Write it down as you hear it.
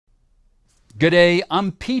Good day,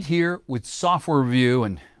 I'm Pete here with Software Review,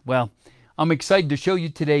 and well, I'm excited to show you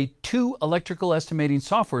today two electrical estimating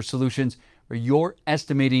software solutions for your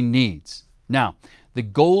estimating needs. Now, the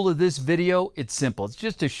goal of this video, it's simple. It's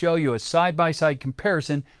just to show you a side-by-side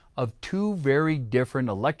comparison of two very different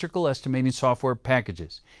electrical estimating software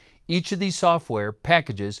packages. Each of these software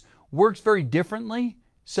packages works very differently,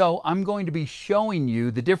 so I'm going to be showing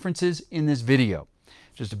you the differences in this video.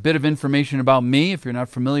 Just a bit of information about me, if you're not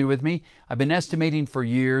familiar with me. I've been estimating for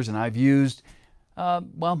years, and I've used,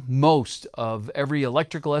 most of every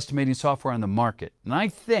electrical estimating software on the market. And I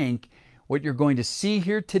think what you're going to see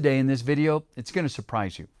here today in this video, it's going to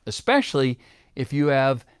surprise you, especially if you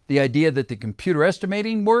have the idea that the computer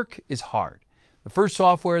estimating work is hard. The first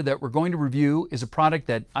software that we're going to review is a product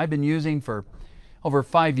that I've been using for over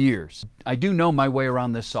 5 years. I do know my way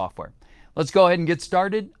around this software. Let's go ahead and get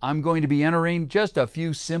started. I'm going to be entering just a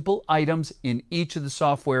few simple items in each of the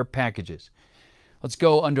software packages. Let's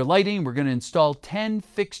go under lighting. We're going to install 10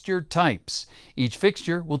 fixture types. Each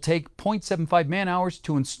fixture will take 0.75 man-hours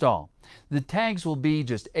to install. The tags will be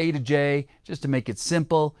just A to J, just to make it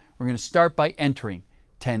simple. We're going to start by entering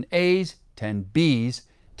 10 A's, 10 B's,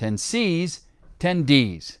 10 C's, 10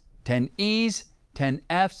 D's, 10 E's, 10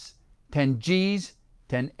 F's, 10 G's,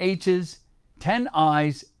 10 H's, 10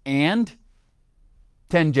 I's, and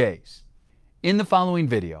 10 J's. In the following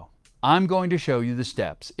video, I'm going to show you the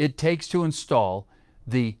steps it takes to install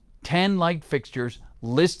the 10 light fixtures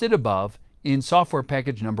listed above in software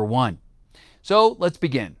package number 1. So let's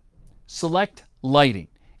begin. Select lighting.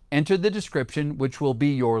 Enter the description, which will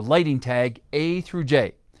be your lighting tag A through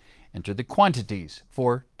J. Enter the quantities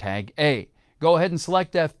for tag A. Go ahead and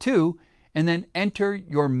select F2 and then enter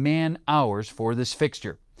your man-hours for this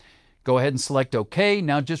fixture. Go ahead and select OK.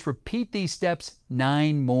 Now just repeat these steps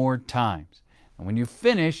 9 more times. And when you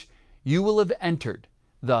finish, you will have entered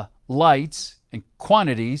the lights and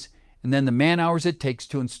quantities and then the man-hours it takes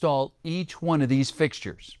to install each one of these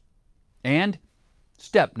fixtures. And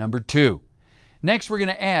step number 2. Next, we're going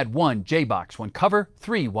to add 1 J-box, 1 cover,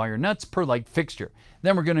 3 wire nuts per light fixture.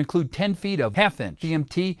 Then we're going to include 10 feet of 1/2"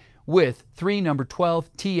 CMT with 3 number 12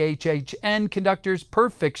 THHN conductors per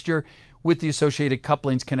fixture with the associated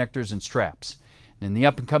couplings, connectors, and straps. In the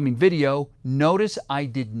up-and-coming video, notice I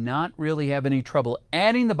did not really have any trouble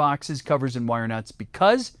adding the boxes, covers, and wire nuts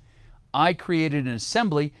because I created an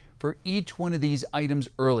assembly for each one of these items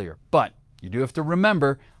earlier. But you do have to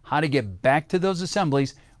remember how to get back to those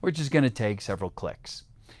assemblies, which is going to take several clicks.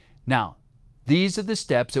 Now, these are the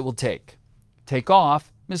steps it will take. Take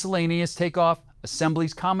off, miscellaneous take off,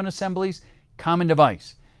 assemblies, common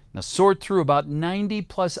device. Now sort through about 90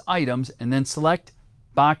 plus items and then select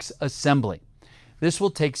box assembly. This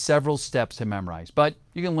will take several steps to memorize, but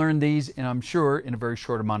you can learn these, and I'm sure, in a very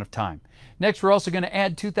short amount of time. Next, we're also going to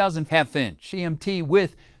add 2,000 1/2" CMT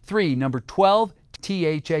with 3 number 12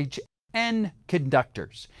 THHN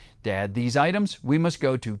conductors. To add these items, we must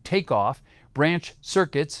go to Takeoff, Branch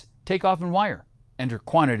Circuits, Takeoff and Wire. Enter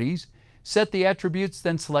quantities, set the attributes,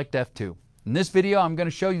 then select F2. In this video, I'm going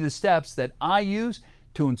to show you the steps that I use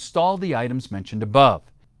to install the items mentioned above.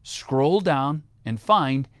 Scroll down and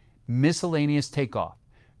find Miscellaneous Takeoff.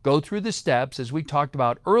 Go through the steps as we talked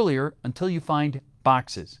about earlier until you find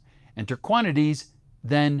boxes. Enter quantities,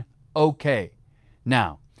 then OK.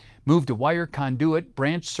 Now, move to Wire Conduit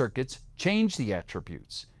Branch Circuits, change the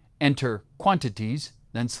attributes. Enter quantities,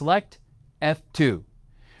 then select F2.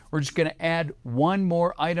 We're just going to add one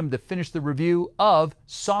more item to finish the review of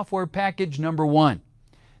software package number 1.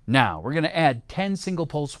 Now, we're going to add 10 single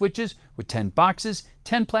pole switches with 10 boxes,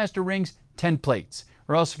 10 plaster rings, 10 plates.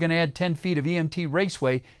 We're also going to add 10 feet of EMT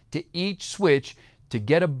raceway to each switch to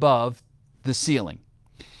get above the ceiling.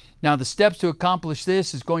 Now, the steps to accomplish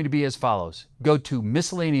this is going to be as follows. Go to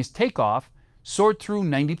Miscellaneous Takeoff, sort through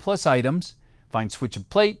 90 plus items, find switch and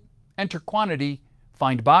plate, enter quantity,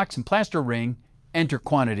 find box and plaster ring, enter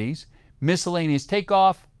quantities, Miscellaneous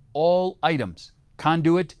Takeoff, all items,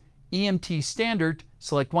 conduit, EMT standard,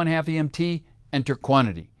 select 1/2 EMT, enter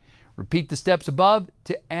quantity. Repeat the steps above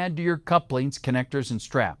to add to your couplings, connectors, and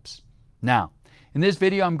straps. Now, in this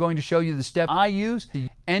video, I'm going to show you the step I use to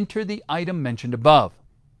enter the item mentioned above.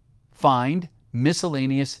 Find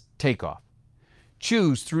Miscellaneous Takeoff.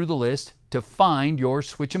 Choose through the list to find your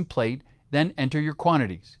switch and plate, then enter your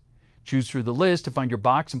quantities. Choose through the list to find your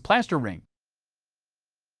box and plaster ring.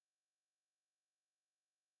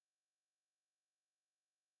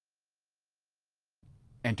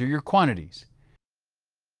 Enter your quantities.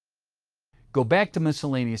 Go back to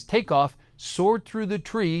Miscellaneous Takeoff, sort through the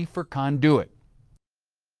tree for conduit.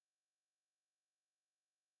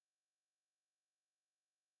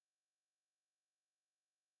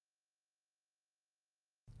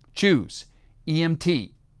 Choose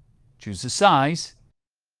EMT. Choose the size.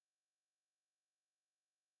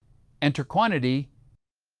 Enter quantity.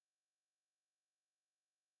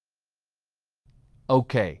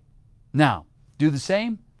 OK. Now, do the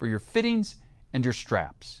same for your fittings and your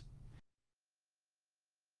straps.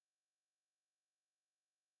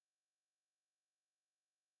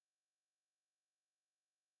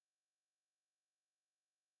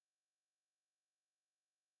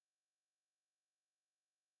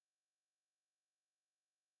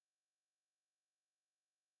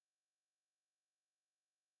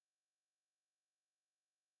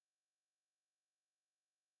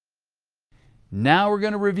 Now we're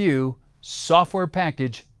going to review software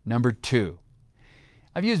package number 2.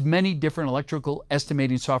 I've used many different electrical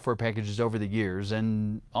estimating software packages over the years,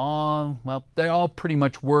 and they all pretty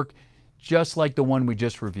much work just like the one we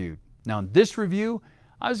just reviewed. Now in this review,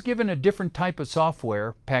 I was given a different type of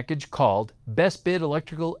software package called Best Bid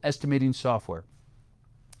Electrical Estimating Software.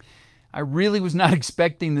 I really was not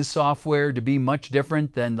expecting this software to be much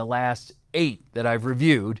different than the last 8 that I've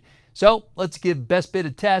reviewed, so let's give Best Bid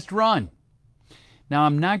a test run. Now,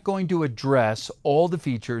 I'm not going to address all the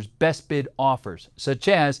features Best Bid offers, such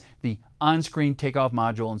as the on-screen takeoff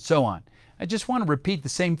module and so on. I just want to repeat the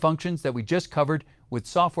same functions that we just covered with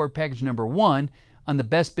software package number 1 on the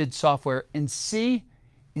Best Bid software and see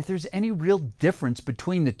if there's any real difference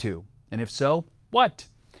between the two. And if so, what?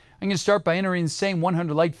 I'm going to start by entering the same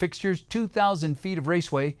 100 light fixtures, 2,000 feet of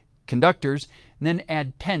raceway, conductors, and then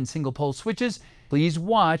add 10 single pole switches. Please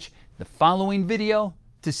watch the following video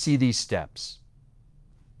to see these steps.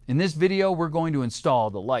 In this video, we're going to install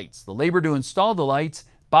the lights. The labor to install the lights,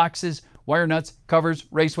 boxes, wire nuts, covers,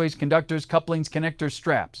 raceways, conductors, couplings, connectors,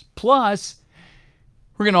 straps. Plus,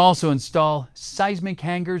 we're going to also install seismic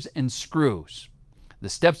hangers and screws. The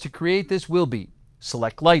steps to create this will be: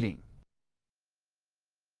 select lighting,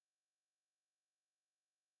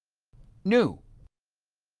 new,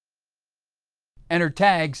 enter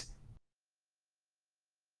tags,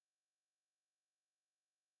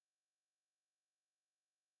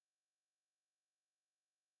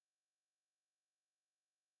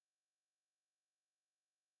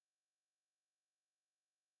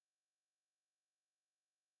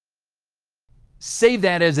 save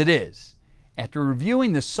that as it is. After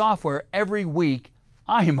reviewing the software every week,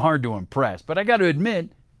 I am hard to impress, but I got to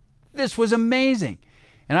admit, this was amazing.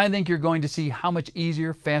 And I think you're going to see how much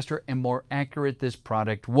easier, faster, and more accurate this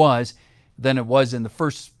product was than it was in the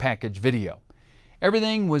first package video.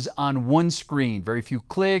 Everything was on one screen, very few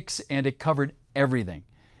clicks, and it covered everything.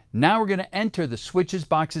 Now we're going to enter the switches,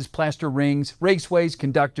 boxes, plaster rings, raceways,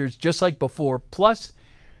 conductors, just like before, plus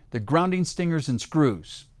the grounding stingers and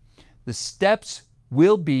screws. The steps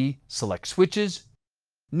will be: select switches,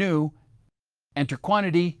 new, enter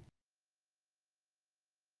quantity,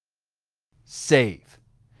 save.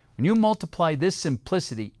 When you multiply this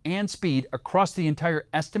simplicity and speed across the entire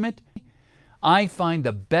estimate, I find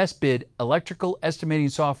the Best Bid electrical estimating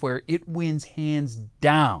software, it wins hands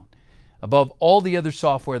down above all the other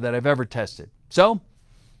software that I've ever tested. So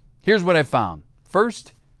here's what I found.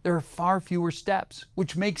 First, there are far fewer steps,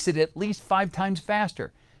 which makes it at least 5 times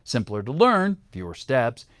faster. Simpler to learn, fewer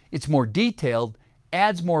steps. It's more detailed,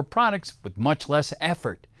 adds more products with much less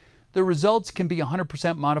effort. The results can be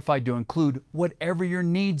 100% modified to include whatever your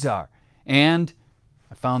needs are. And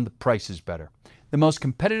I found the price is better. The most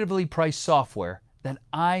competitively priced software that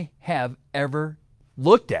I have ever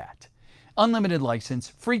looked at. Unlimited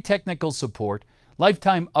license, free technical support,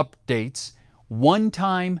 lifetime updates,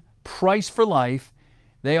 one-time price for life.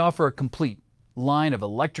 They offer a complete line of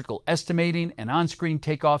electrical estimating and on-screen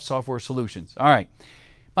takeoff software solutions. All right,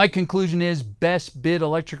 my conclusion is Best Bid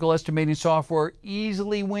electrical estimating software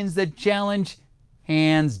easily wins the challenge,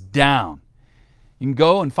 hands down. You can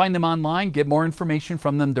go and find them online, get more information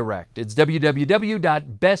from them direct. It's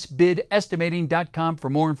www.bestbidestimating.com for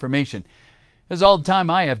more information. That's all the time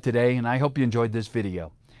I have today, and I hope you enjoyed this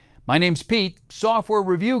video. My name's Pete, Software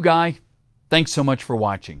Review Guy. Thanks so much for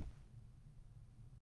watching.